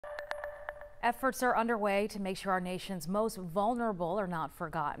Efforts are underway to make sure our nation's most vulnerable are not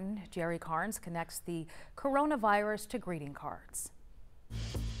forgotten. Jerry Carnes connects the coronavirus to greeting cards.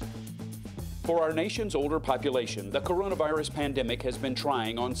 For our nation's older population, the coronavirus pandemic has been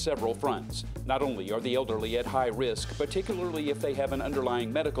trying on several fronts. Not only are the elderly at high risk, particularly if they have an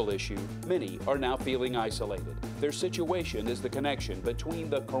underlying medical issue, many are now feeling isolated. Their situation is the connection between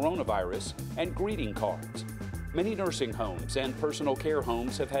the coronavirus and greeting cards. Many nursing homes and personal care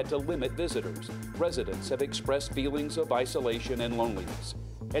homes have had to limit visitors. Residents have expressed feelings of isolation and loneliness.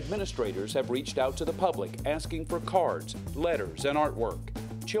 Administrators have reached out to the public asking for cards, letters, and artwork.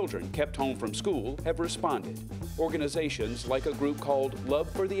 Children kept home from school have responded. Organizations like a group called Love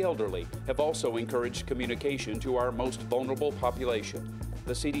for the Elderly have also encouraged communication to our most vulnerable population.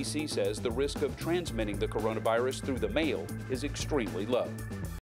 The CDC says the risk of transmitting the coronavirus through the mail is extremely low.